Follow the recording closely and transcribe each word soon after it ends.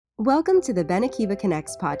Welcome to the Benekiva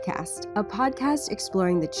Connects Podcast, a podcast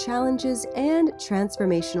exploring the challenges and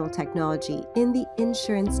transformational technology in the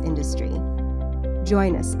insurance industry.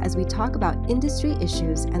 Join us as we talk about industry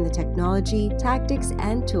issues and the technology, tactics,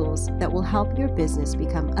 and tools that will help your business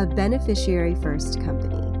become a beneficiary-first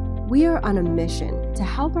company. We are on a mission to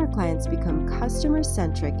help our clients become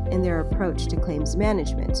customer-centric in their approach to claims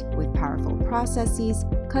management with powerful processes,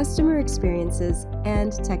 customer experiences,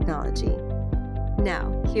 and technology.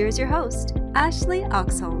 Now, here's your host, Ashley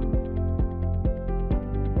Oxholm.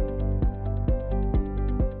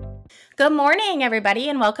 Good morning, everybody,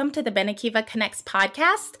 and welcome to the Benekiva Connects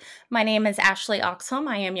Podcast. My name is Ashley Oxholm.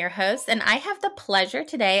 I am your host, and I have the pleasure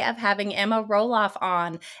today of having Ema Roloff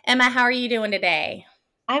on. Ema, how are you doing today?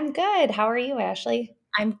 I'm good. How are you, Ashley?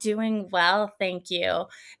 I'm doing well, thank you.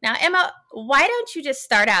 Now, Ema, why don't you just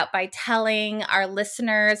start out by telling our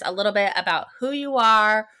listeners a little bit about who you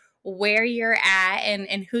are, where you're at,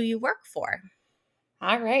 and who you work for?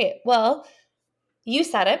 All right. Well, you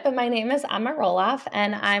said it, but my name is Ema Roloff,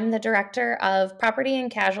 and I'm the Director of Property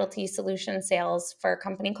and Casualty Solution Sales for a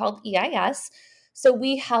company called EIS. So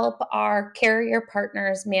we help our carrier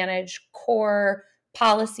partners manage core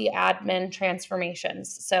policy admin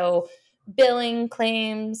transformations. So billing,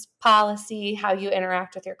 claims, policy, how you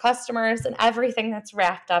interact with your customers, and everything that's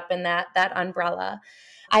wrapped up in that umbrella.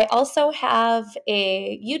 I also have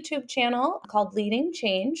a YouTube channel called Leading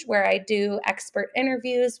Change, where I do expert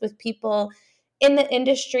interviews with people in the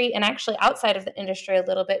industry and actually outside of the industry a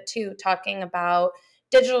little bit too, talking about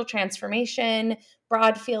digital transformation,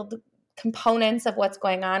 broad field components of what's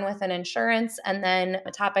going on within insurance, and then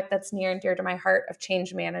a topic that's near and dear to my heart of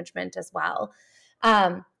change management as well.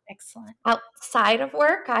 Excellent. Outside of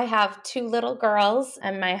work, I have two little girls,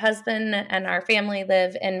 and my husband and our family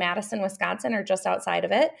live in Madison, Wisconsin, or just outside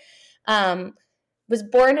of it. Was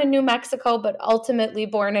born in New Mexico, but ultimately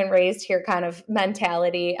born and raised here kind of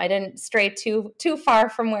mentality. I didn't stray too far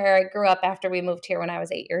from where I grew up after we moved here when I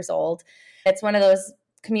was 8 years old. It's one of those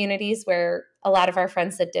communities where a lot of our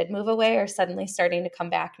friends that did move away are suddenly starting to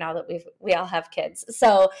come back now that we all have kids.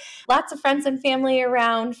 So lots of friends and family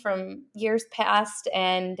around from years past.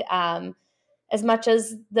 And as much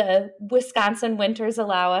as the Wisconsin winters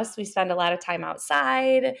allow us, we spend a lot of time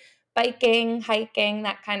outside, biking, hiking,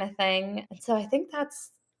 that kind of thing. And so I think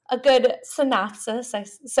that's a good synopsis,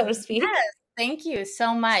 so to speak. Yes. Thank you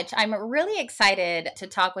so much. I'm really excited to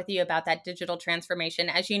talk with you about that digital transformation.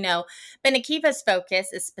 As you know, Benekiva's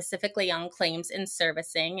focus is specifically on claims and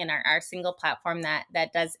servicing, and our single platform that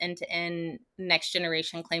does end-to-end next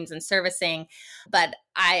generation claims and servicing. But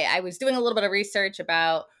I was doing a little bit of research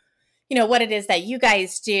about what it is that you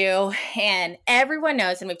guys do, and everyone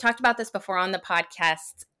knows, and we've talked about this before on the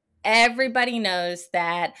podcast, everybody knows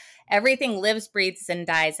that everything lives, breathes, and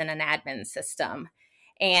dies in an admin system.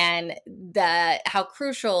 And how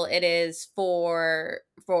crucial it is for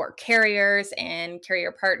carriers and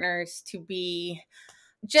carrier partners to be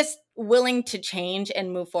just willing to change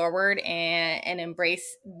and move forward and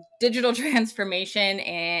embrace digital transformation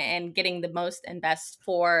and getting the most and best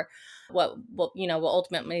for what will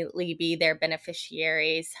ultimately be their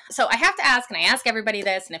beneficiaries. So I have to ask, and I ask everybody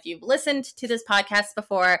this, and if you've listened to this podcast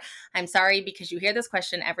before, I'm sorry because you hear this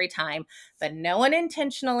question every time, but no one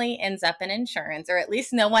intentionally ends up in insurance, or at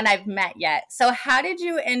least no one I've met yet. So how did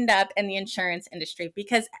you end up in the insurance industry?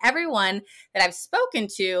 Because everyone that I've spoken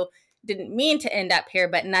to didn't mean to end up here,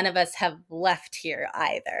 but none of us have left here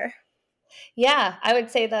either. Yeah, I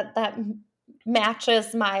would say that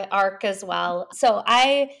matches my arc as well. So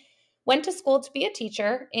I went to school to be a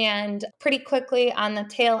teacher, and pretty quickly on the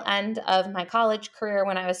tail end of my college career,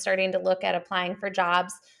 when I was starting to look at applying for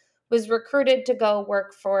jobs, was recruited to go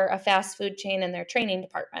work for a fast food chain in their training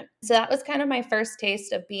department. So that was kind of my first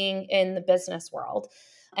taste of being in the business world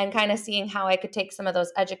and kind of seeing how I could take some of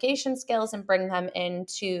those education skills and bring them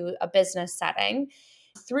into a business setting.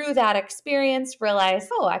 Through that experience, realized,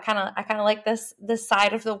 I kind of like this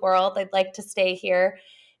side of the world. I'd like to stay here,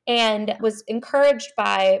 and was encouraged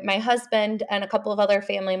by my husband and a couple of other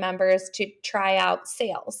family members to try out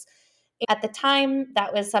sales. At the time,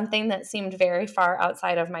 that was something that seemed very far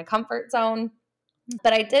outside of my comfort zone,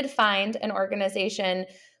 but I did find an organization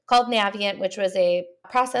called Navient, which was a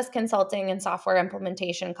process consulting and software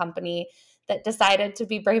implementation company that decided to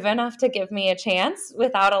be brave enough to give me a chance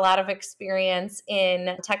without a lot of experience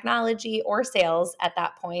in technology or sales at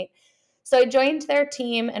that point. So I joined their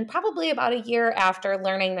team, and probably about a year after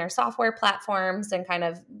learning their software platforms and kind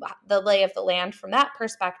of the lay of the land from that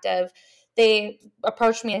perspective, they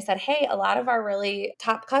approached me and said, hey, a lot of our really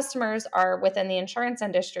top customers are within the insurance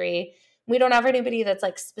industry. We don't have anybody that's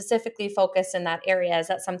like specifically focused in that area. Is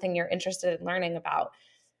that something you're interested in learning about?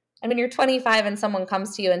 And when you're 25 and someone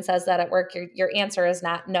comes to you and says that at work, your answer is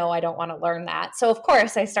not, no, I don't want to learn that. So of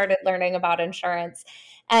course I started learning about insurance.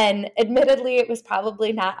 And admittedly, it was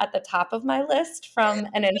probably not at the top of my list from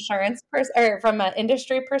an or from an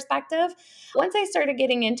industry perspective. Once I started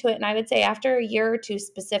getting into it, and I would say after a year or two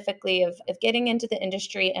specifically of getting into the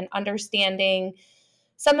industry and understanding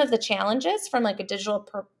some of the challenges from like a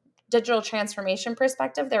digital transformation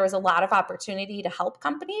perspective, there was a lot of opportunity to help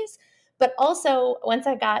companies. But also, once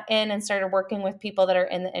I got in and started working with people that are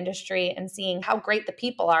in the industry and seeing how great the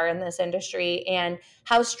people are in this industry and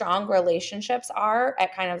how strong relationships are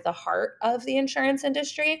at kind of the heart of the insurance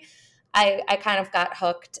industry, I kind of got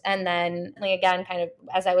hooked. And then again, kind of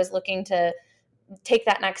as I was looking to take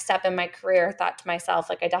that next step in my career, thought to myself,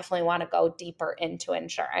 like, I definitely want to go deeper into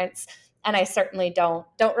insurance. And I certainly don't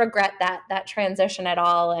regret that transition at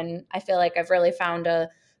all. And I feel like I've really found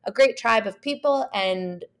a great tribe of people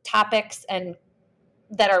and topics and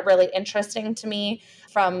that are really interesting to me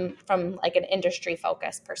from like an industry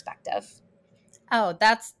focused perspective. Oh,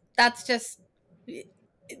 that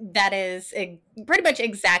is pretty much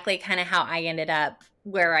exactly kind of how I ended up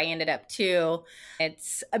where I ended up too.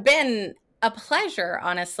 It's been a pleasure,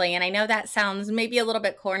 honestly. And I know that sounds maybe a little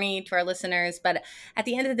bit corny to our listeners, but at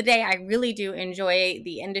the end of the day, I really do enjoy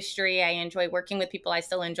the industry. I enjoy working with people. I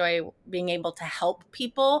still enjoy being able to help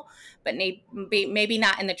people, but maybe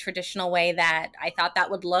not in the traditional way that I thought that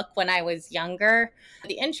would look when I was younger.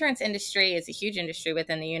 The insurance industry is a huge industry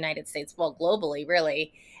within the United States, well, globally,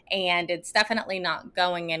 really. And it's definitely not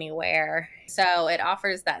going anywhere. So it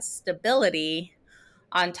offers that stability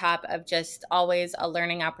on top of just always a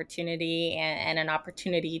learning opportunity and an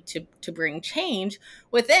opportunity to bring change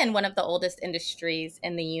within one of the oldest industries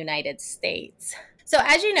in the United States. So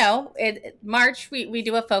as you know, March, we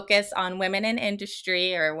do a focus on women in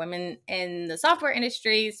industry or women in the software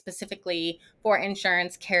industry, specifically for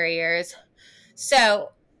insurance carriers. So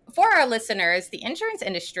for our listeners, the insurance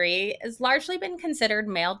industry has largely been considered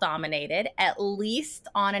male-dominated, at least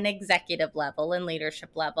on an executive level and leadership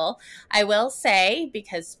level. I will say,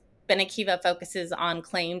 because Benekiva focuses on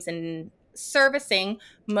claims and servicing,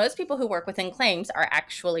 most people who work within claims are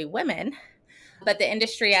actually women, but the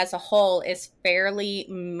industry as a whole is fairly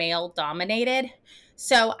male-dominated.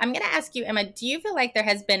 So I'm going to ask you, Emma, do you feel like there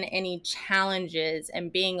has been any challenges in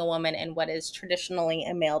being a woman in what is traditionally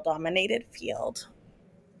a male-dominated field?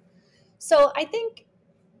 So I think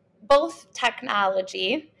both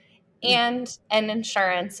technology and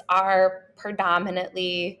insurance are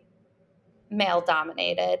predominantly male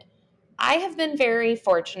dominated. I have been very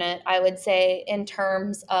fortunate, I would say, in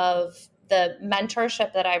terms of the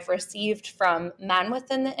mentorship that I've received from men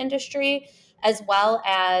within the industry, as well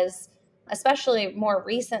as, especially more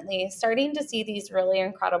recently, starting to see these really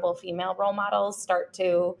incredible female role models start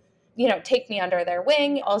to, take me under their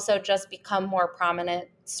wing, also just become more prominent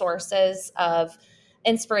sources of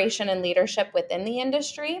inspiration and leadership within the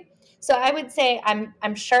industry. So I would say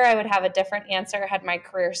I'm sure I would have a different answer had my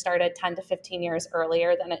career started 10 to 15 years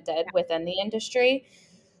earlier than it did within the industry.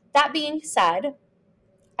 That being said,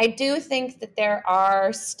 I do think that there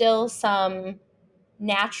are still some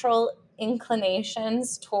natural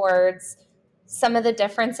inclinations towards some of the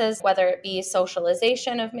differences, whether it be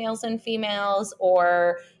socialization of males and females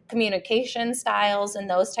or communication styles and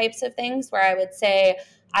those types of things, where I would say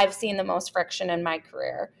I've seen the most friction in my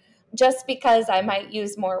career. Just because I might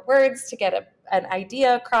use more words to get an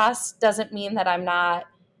idea across doesn't mean that I'm not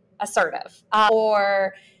assertive.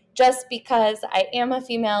 Or just because I am a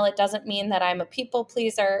female, it doesn't mean that I'm a people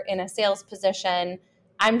pleaser in a sales position.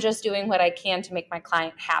 I'm just doing what I can to make my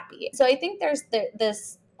client happy. So I think there's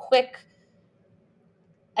this quick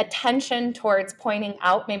attention towards pointing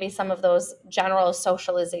out maybe some of those general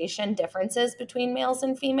socialization differences between males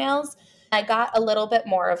and females. I got a little bit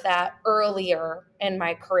more of that earlier in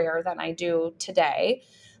my career than I do today.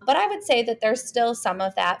 But I would say that there's still some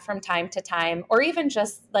of that from time to time, or even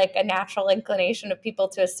just like a natural inclination of people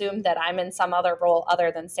to assume that I'm in some other role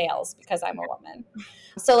other than sales because I'm a woman.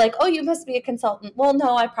 So like, oh, you must be a consultant. Well,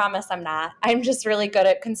 no, I promise I'm not. I'm just really good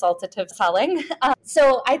at consultative selling.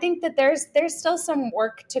 So I think that there's still some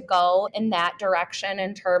work to go in that direction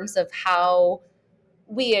in terms of how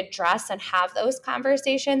we address and have those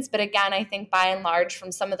conversations. But again, I think by and large,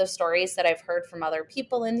 from some of the stories that I've heard from other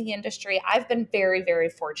people in the industry, I've been very, very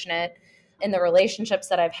fortunate in the relationships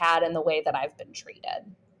that I've had and the way that I've been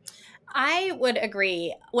treated. I would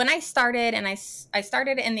agree. When I started, and I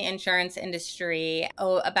started in the insurance industry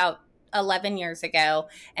about 11 years ago,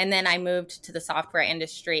 and then I moved to the software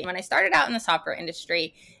industry. When I started out in the software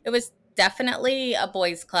industry, it was definitely a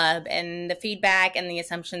boys' club, and the feedback and the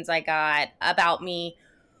assumptions I got about me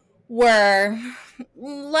were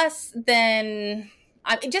less than,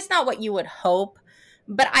 just not what you would hope.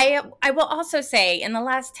 But I will also say in the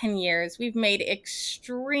last 10 years, we've made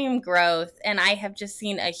extreme growth, and I have just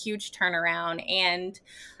seen a huge turnaround. And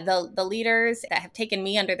the leaders that have taken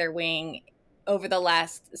me under their wing over the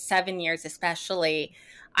last 7 years, especially,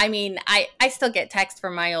 I mean, I still get texts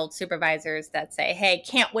from my old supervisors that say, hey,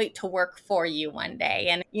 can't wait to work for you one day.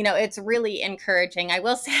 And, it's really encouraging. I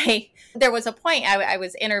will say there was a point I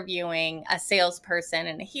was interviewing a salesperson,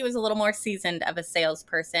 and he was a little more seasoned of a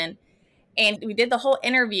salesperson. And we did the whole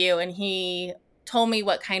interview, and he told me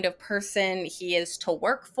what kind of person he is to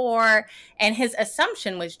work for. And his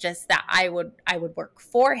assumption was just that I would work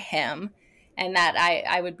for him, and that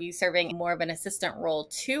I would be serving more of an assistant role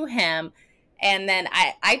to him. And then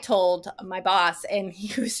I told my boss, and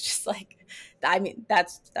he was just like, I mean,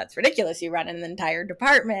 that's ridiculous. You run an entire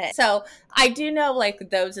department. So I do know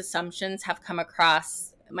like those assumptions have come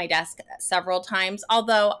across my desk several times,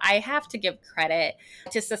 although I have to give credit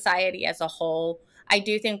to society as a whole. I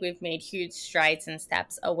do think we've made huge strides and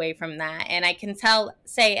steps away from that. And I can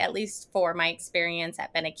say, at least for my experience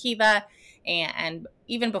at Benekiva, and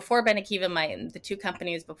even before Benekiva, the two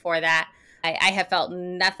companies before that, I have felt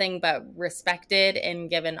nothing but respected and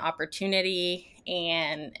given opportunity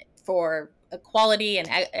and for equality and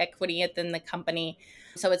equity within the company.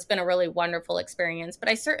 So it's been a really wonderful experience, but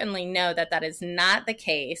I certainly know that that is not the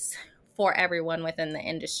case for everyone within the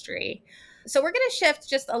industry. So we're going to shift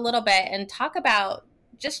just a little bit and talk about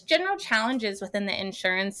just general challenges within the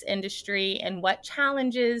insurance industry, and what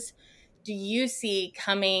challenges do you see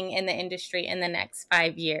coming in the industry in the next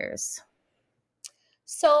 5 years?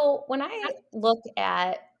 So when I look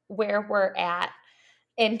at where we're at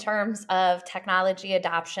in terms of technology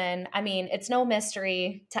adoption, I mean, it's no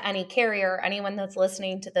mystery to any carrier, anyone that's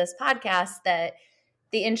listening to this podcast, that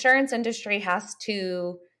the insurance industry has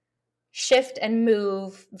to shift and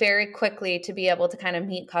move very quickly to be able to kind of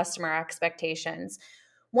meet customer expectations.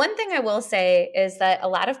 One thing I will say is that a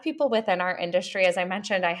lot of people within our industry, as I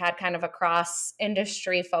mentioned, I had kind of a cross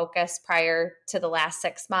industry focus prior to the last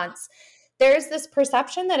 6 months. There's this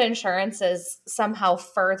perception that insurance is somehow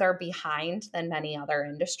further behind than many other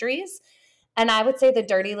industries. And I would say the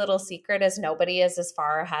dirty little secret is nobody is as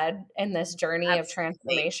far ahead in this journey of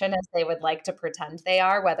transformation as they would like to pretend they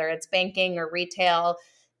are, whether it's banking or retail.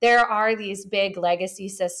 There are these big legacy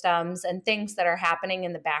systems and things that are happening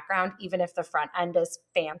in the background, even if the front end is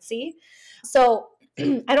fancy. So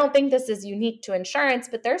I don't think this is unique to insurance,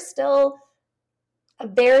 but there's still a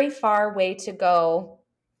very far way to go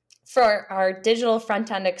for our digital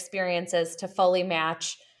front-end experiences to fully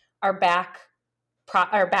match our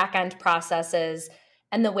back-end processes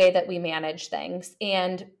and the way that we manage things.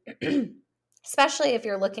 And especially if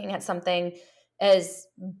you're looking at something as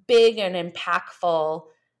big and impactful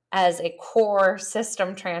as a core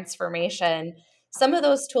system transformation, some of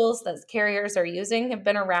those tools that carriers are using have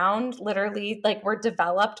been around literally, like, were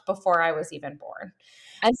developed before I was even born.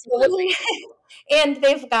 And so and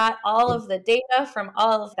they've got all of the data from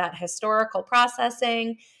all of that historical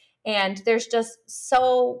processing. And there's just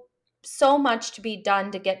so much to be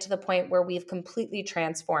done to get to the point where we've completely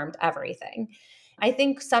transformed everything. I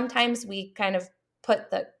think sometimes we kind of put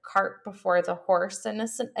the cart before the horse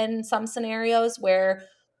in some scenarios, where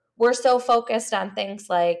we're so focused on things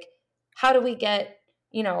like, how do we get,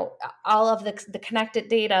 all of the connected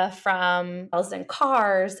data from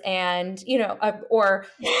cars and, or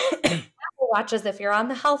watches if you're on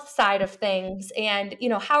the health side of things, and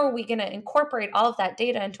how are we going to incorporate all of that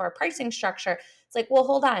data into our pricing structure? It's like, well,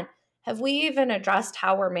 hold on, have we even addressed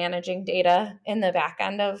how we're managing data in the back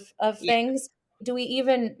end of things? Do we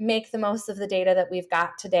even make the most of the data that we've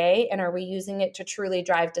got today, and are we using it to truly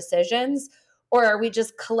drive decisions, or are we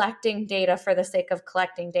just collecting data for the sake of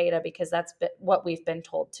collecting data because that's what we've been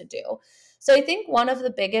told to do? So I think one of the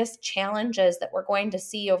biggest challenges that we're going to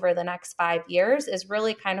see over the next 5 years is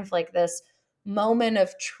really kind of like this moment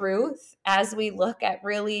of truth as we look at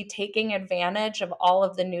really taking advantage of all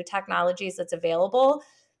of the new technologies that's available,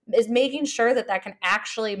 is making sure that that can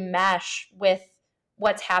actually mesh with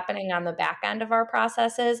what's happening on the back end of our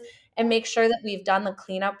processes, and make sure that we've done the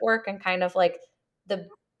cleanup work and kind of like the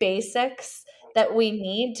basics that we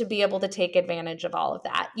need to be able to take advantage of all of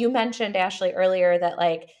that. You mentioned, Ashley, earlier that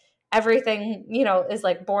like everything, is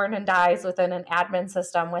like born and dies within an admin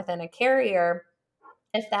system within a carrier.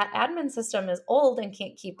 If that admin system is old and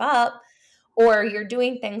can't keep up, or you're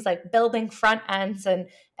doing things like building front ends and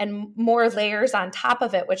more layers on top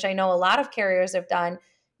of it, which I know a lot of carriers have done,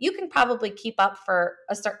 you can probably keep up for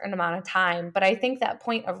a certain amount of time. But I think that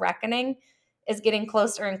point of reckoning is getting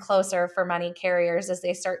closer and closer for many carriers as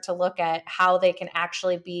they start to look at how they can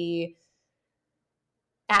actually be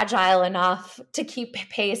agile enough to keep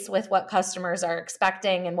pace with what customers are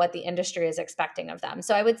expecting and what the industry is expecting of them.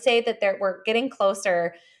 So I would say that we're getting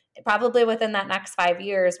closer, probably within that next 5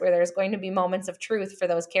 years, where there's going to be moments of truth for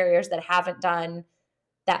those carriers that haven't done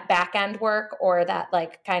that back end work or that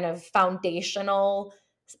like kind of foundational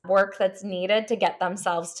work that's needed to get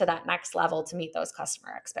themselves to that next level to meet those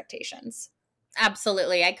customer expectations.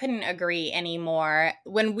 Absolutely. I couldn't agree anymore.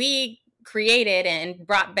 When we created and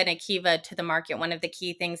brought Benekiva to the market, one of the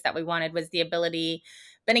key things that we wanted was the ability,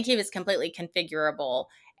 Benekiva is completely configurable.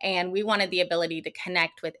 And we wanted the ability to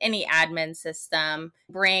connect with any admin system,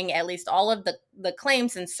 bring at least all of the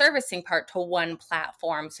claims and servicing part to one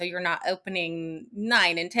platform. So you're not opening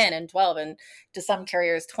 9 and 10 and 12 and to some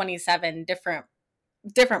carriers, 27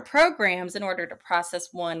 different programs in order to process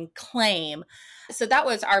one claim. So that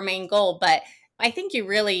was our main goal. But I think you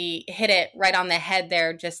really hit it right on the head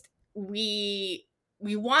there. Just we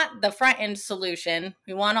want the front end solution.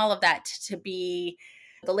 We want all of that to be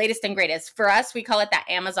the latest and greatest. For us, we call it that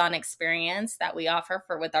Amazon experience that we offer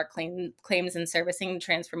with our claims and servicing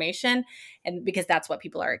transformation, and because that's what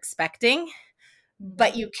people are expecting.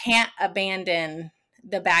 But you can't abandon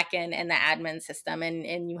the back end and the admin system,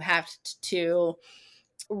 and you have to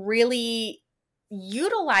really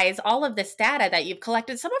utilize all of this data that you've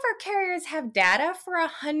collected. Some of our carriers have data for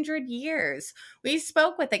 100 years. We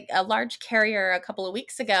spoke with a large carrier a couple of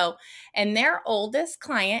weeks ago, and their oldest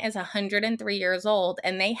client is 103 years old,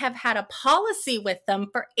 and they have had a policy with them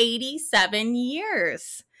for 87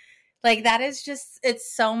 years. Like that is just,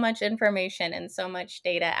 it's so much information and so much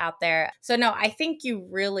data out there. So no, I think you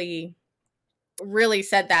really, really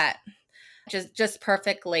said that just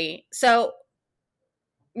perfectly. So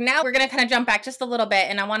now we're going to kind of jump back just a little bit,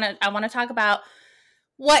 and I want to talk about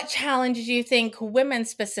what challenges you think women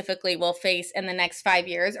specifically will face in the next 5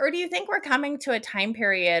 years, or do you think we're coming to a time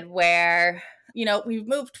period where, you know, we've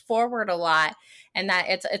moved forward a lot and that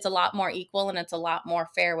it's a lot more equal and it's a lot more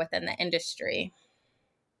fair within the industry?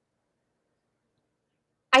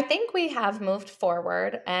 I think we have moved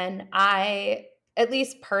forward, and I, at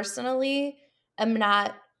least personally, am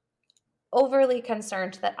not overly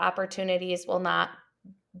concerned that opportunities will not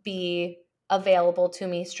be available to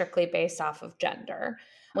me strictly based off of gender,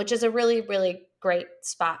 which is a really, really great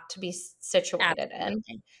spot to be situated in.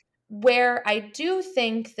 Where I do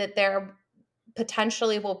think that there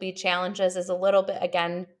potentially will be challenges is a little bit,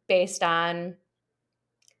 again, based on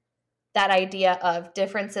that idea of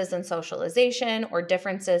differences in socialization or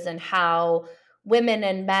differences in how women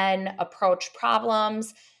and men approach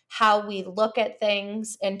problems, how we look at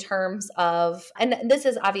things in terms of, and this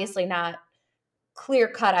is obviously not clear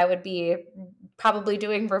cut. I would be probably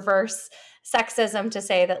doing reverse sexism to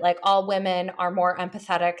say that like all women are more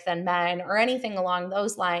empathetic than men or anything along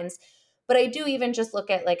those lines. But I do even just look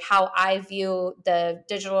at like how I view the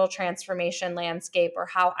digital transformation landscape or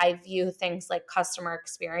how I view things like customer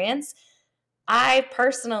experience. I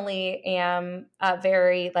personally am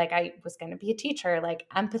very, like I was going to be a teacher, like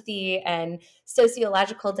empathy and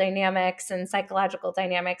sociological dynamics and psychological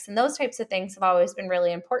dynamics and those types of things have always been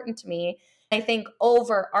really important to me. I think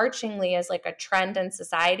overarchingly as like a trend in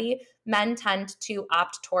society, men tend to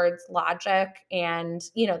opt towards logic. And,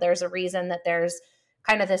 you know, there's a reason that there's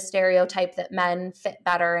kind of this stereotype that men fit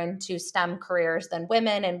better into STEM careers than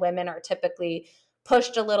women, and women are typically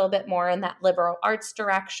pushed a little bit more in that liberal arts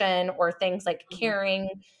direction or things like caring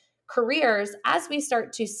careers. As we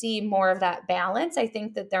start to see more of that balance, I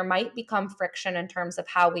think that there might become friction in terms of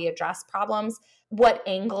how we address problems, what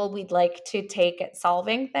angle we'd like to take at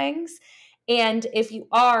solving things. And if you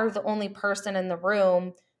are the only person in the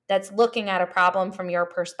room that's looking at a problem from your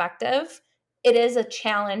perspective, it is a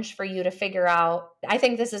challenge for you to figure out. I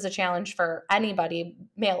think this is a challenge for anybody,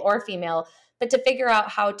 male or female, but to figure out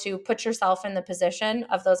how to put yourself in the position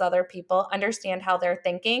of those other people, understand how they're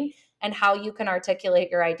thinking, and how you can articulate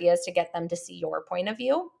your ideas to get them to see your point of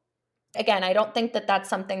view. Again, I don't think that that's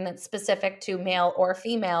something that's specific to male or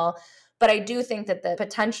female, but I do think that the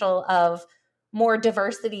potential of more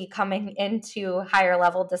diversity coming into higher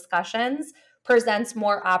level discussions presents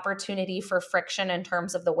more opportunity for friction in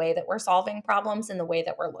terms of the way that we're solving problems and the way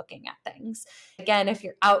that we're looking at things. Again, if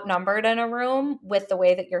you're outnumbered in a room with the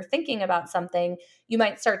way that you're thinking about something, you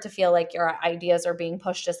might start to feel like your ideas are being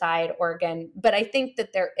pushed aside but I think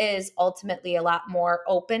that there is ultimately a lot more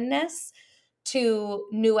openness to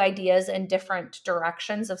new ideas and different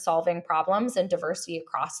directions of solving problems and diversity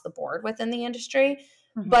across the board within the industry.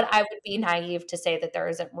 But I would be naive to say that there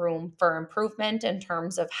isn't room for improvement in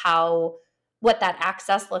terms of how what that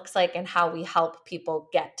access looks like and how we help people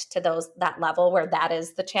get to that level where that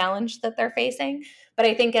is the challenge that they're facing. But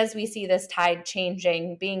I think as we see this tide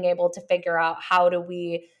changing, being able to figure out how do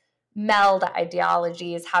we meld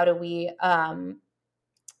ideologies, how do we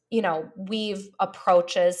weave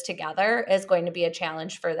approaches together is going to be a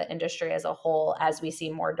challenge for the industry as a whole as we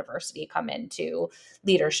see more diversity come into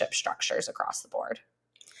leadership structures across the board.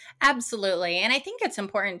 Absolutely. And I think it's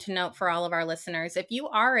important to note for all of our listeners, if you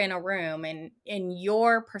are in a room and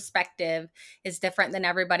your perspective is different than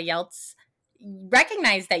everybody else,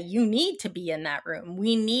 recognize that you need to be in that room.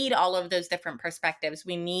 We need all of those different perspectives.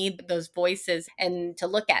 We need those voices and to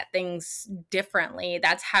look at things differently.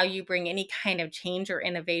 That's how you bring any kind of change or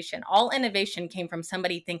innovation. All innovation came from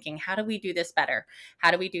somebody thinking, how do we do this better?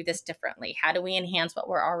 How do we do this differently? How do we enhance what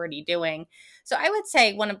we're already doing? So I would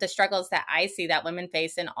say one of the struggles that I see that women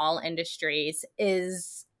face in all industries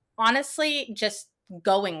is honestly just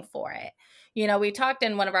going for it. We talked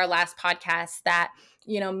in one of our last podcasts that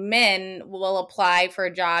men will apply for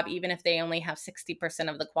a job even if they only have 60%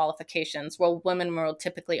 of the qualifications. Well, women will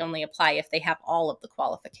typically only apply if they have all of the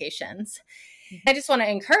qualifications. I just want to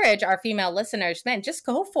encourage our female listeners, men, just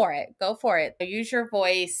go for it. Go for it. Use your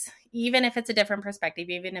voice, even if it's a different perspective,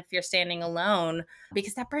 even if you're standing alone,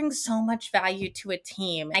 because that brings so much value to a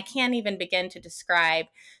team. I can't even begin to describe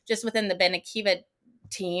just within the Benekiva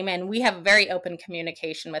team, and we have very open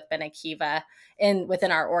communication with Benekiva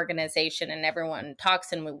within our organization, and everyone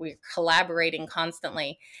talks and we're collaborating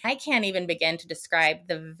constantly. I can't even begin to describe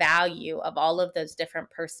the value of all of those different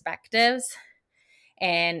perspectives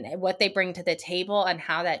and what they bring to the table and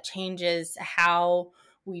how that changes how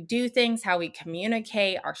we do things, how we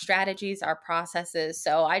communicate, our strategies, our processes.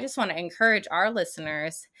 So I just want to encourage our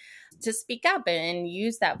listeners to speak up and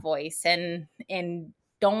use that voice and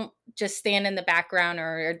don't just stand in the background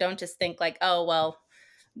or don't just think like, oh, well,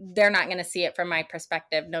 they're not going to see it from my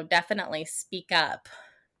perspective. No, definitely speak up.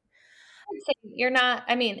 You're not,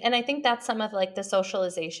 and I think that's some of like the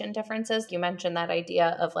socialization differences. You mentioned that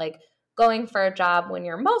idea of like going for a job when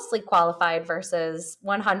you're mostly qualified versus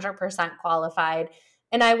 100% qualified.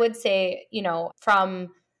 And I would say, from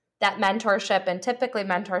that mentorship, and typically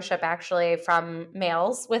mentorship actually from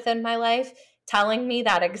males within my life, telling me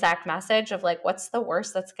that exact message of like, what's the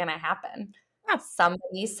worst that's going to happen?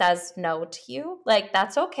 Somebody says no to you, like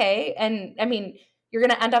that's okay. And you're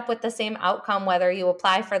going to end up with the same outcome whether you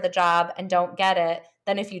apply for the job and don't get it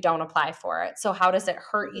than if you don't apply for it. So how does it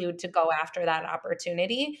hurt you to go after that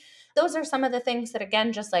opportunity? Those are some of the things that,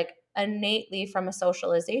 again, just like innately from a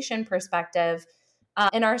socialization perspective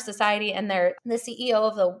in our society. And the CEO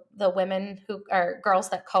of the women who are Girls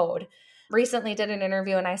That Code recently did an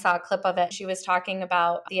interview, and I saw a clip of it. She was talking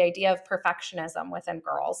about the idea of perfectionism within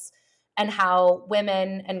girls and how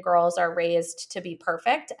women and girls are raised to be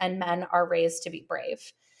perfect and men are raised to be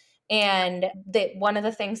brave. And one of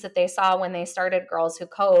the things that they saw when they started Girls Who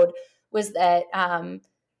Code was that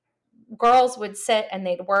girls would sit and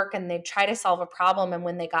they'd work and they'd try to solve a problem. And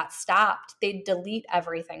when they got stopped, they'd delete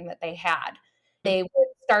everything that they had. They would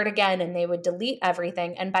start again and they would delete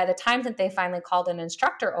everything. And by the time that they finally called an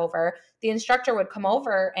instructor over, the instructor would come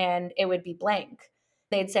over and it would be blank.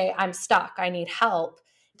 They'd say, I'm stuck, I need help.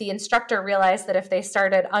 The instructor realized that if they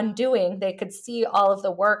started undoing, they could see all of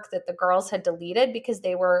the work that the girls had deleted because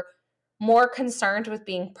they were more concerned with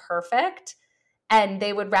being perfect. And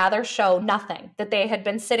they would rather show nothing, that they had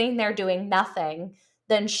been sitting there doing nothing,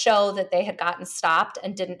 than show that they had gotten stopped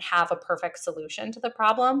and didn't have a perfect solution to the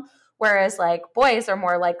problem. Whereas like boys are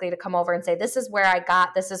more likely to come over and say, this is where I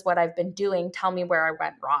got, this is what I've been doing, tell me where I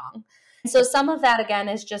went wrong. So some of that, again,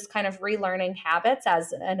 is just kind of relearning habits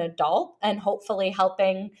as an adult and hopefully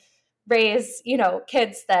helping raise,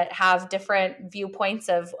 kids that have different viewpoints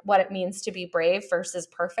of what it means to be brave versus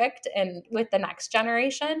perfect and with the next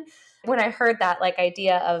generation. When I heard that like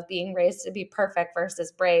idea of being raised to be perfect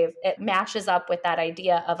versus brave, it matches up with that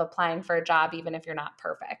idea of applying for a job even if you're not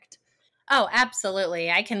perfect. Oh, absolutely.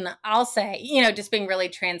 I'll say, just being really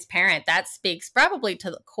transparent, that speaks probably to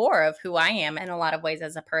the core of who I am in a lot of ways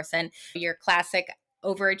as a person. Your classic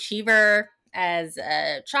overachiever as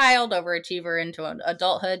a child, overachiever into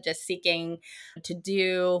adulthood, just seeking to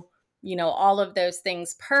do, all of those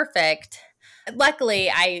things perfect. Luckily,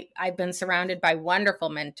 I've been surrounded by wonderful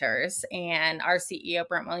mentors, and our CEO,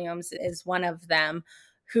 Brent Williams, is one of them,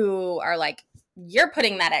 who are like, you're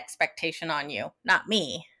putting that expectation on you, not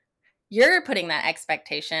me. You're putting that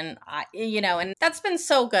expectation, and that's been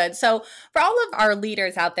so good. So for all of our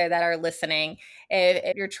leaders out there that are listening,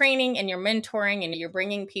 if you're training and you're mentoring and you're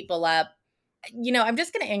bringing people up, I'm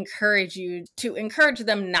just going to encourage you to encourage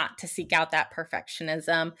them not to seek out that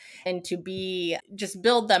perfectionism and to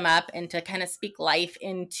build them up and to kind of speak life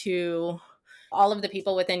into all of the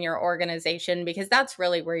people within your organization, because that's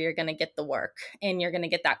really where you're going to get the work and you're going to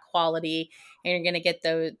get that quality and you're going to get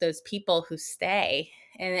those people who stay.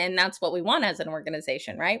 And that's what we want as an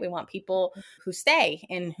organization, right? We want people who stay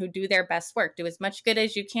and who do their best work, do as much good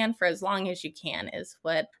as you can for as long as you can, is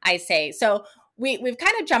what I say. So we've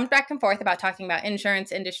kind of jumped back and forth about talking about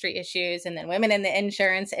insurance industry issues and then women in the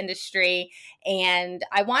insurance industry. And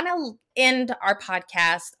I want to end our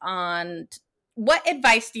podcast on what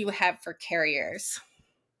advice do you have for carriers?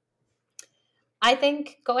 I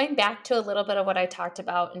think going back to a little bit of what I talked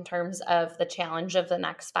about in terms of the challenge of the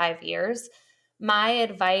next 5 years, my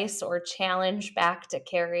advice or challenge back to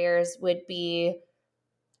carriers would be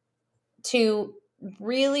to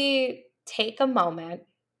really take a moment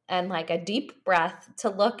and like a deep breath to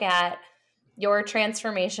look at your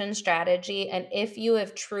transformation strategy and if you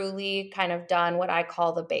have truly kind of done what I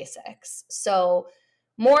call the basics. So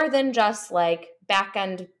more than just like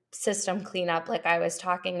back-end system cleanup like I was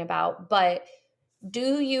talking about, but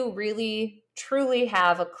do you really truly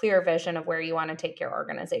have a clear vision of where you want to take your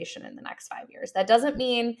organization in the next 5 years? That doesn't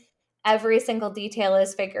mean every single detail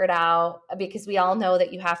is figured out, because we all know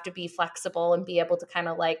that you have to be flexible and be able to kind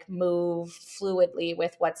of like move fluidly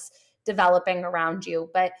with what's developing around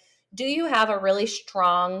you. But do you have a really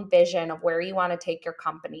strong vision of where you want to take your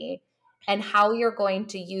company and how you're going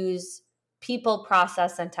to use people,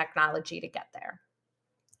 process, and technology to get there?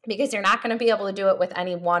 Because you're not going to be able to do it with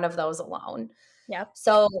any one of those alone. Yep.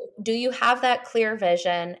 So do you have that clear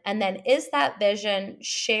vision? And then is that vision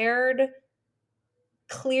shared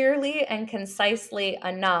clearly and concisely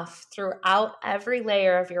enough throughout every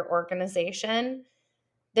layer of your organization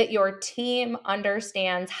that your team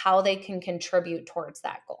understands how they can contribute towards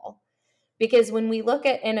that goal? Because when we look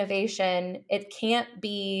at innovation, it can't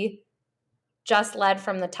be just led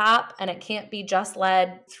from the top and it can't be just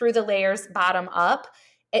led through the layers bottom up.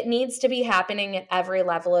 It needs to be happening at every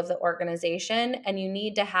level of the organization, and you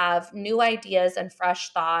need to have new ideas and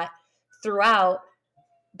fresh thought throughout.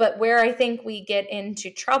 But where I think we get into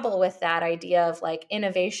trouble with that idea of like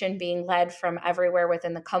innovation being led from everywhere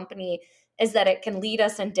within the company is that it can lead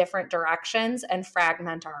us in different directions and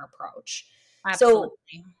fragment our approach. Absolutely.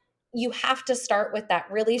 So you have to start with that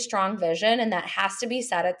really strong vision, and that has to be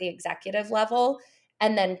set at the executive level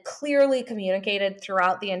and then clearly communicated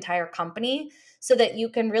throughout the entire company so that you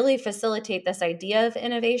can really facilitate this idea of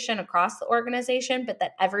innovation across the organization, but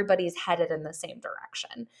that everybody's headed in the same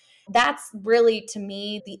direction. That's really, to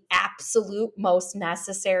me, the absolute most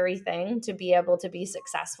necessary thing to be able to be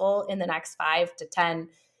successful in the next 5 to 10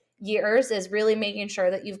 years, is really making sure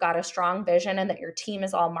that you've got a strong vision and that your team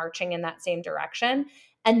is all marching in that same direction,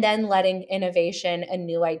 and then letting innovation and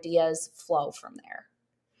new ideas flow from there.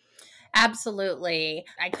 Absolutely.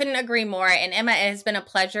 I couldn't agree more. And Ema, it has been a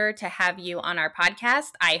pleasure to have you on our podcast.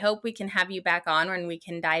 I hope we can have you back on when we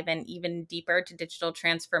can dive in even deeper to digital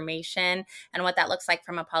transformation and what that looks like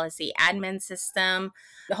from a policy admin system.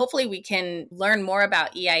 Hopefully we can learn more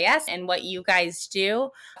about EIS and what you guys do.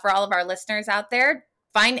 For all of our listeners out there,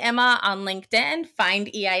 find Ema on LinkedIn,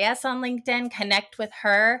 find EIS on LinkedIn, connect with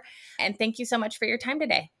her. And thank you so much for your time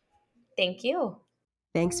today. Thank you.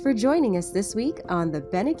 Thanks for joining us this week on the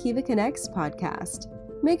Benekiva Connects podcast.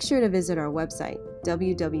 Make sure to visit our website,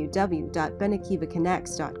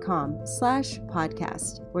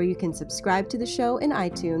 www.benekivaconnects.com/podcast, where you can subscribe to the show in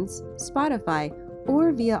iTunes, Spotify,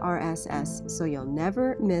 or via RSS so you'll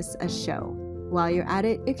never miss a show. While you're at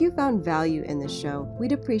it, if you found value in this show,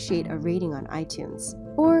 we'd appreciate a rating on iTunes.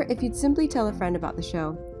 Or if you'd simply tell a friend about the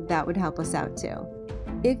show, that would help us out too.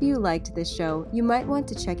 If you liked this show, you might want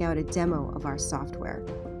to check out a demo of our software.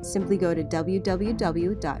 Simply go to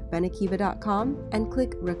www.benekiva.com and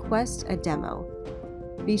click Request a Demo.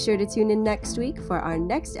 Be sure to tune in next week for our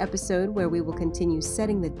next episode, where we will continue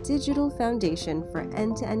setting the digital foundation for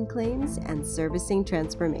end-to-end claims and servicing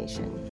transformation.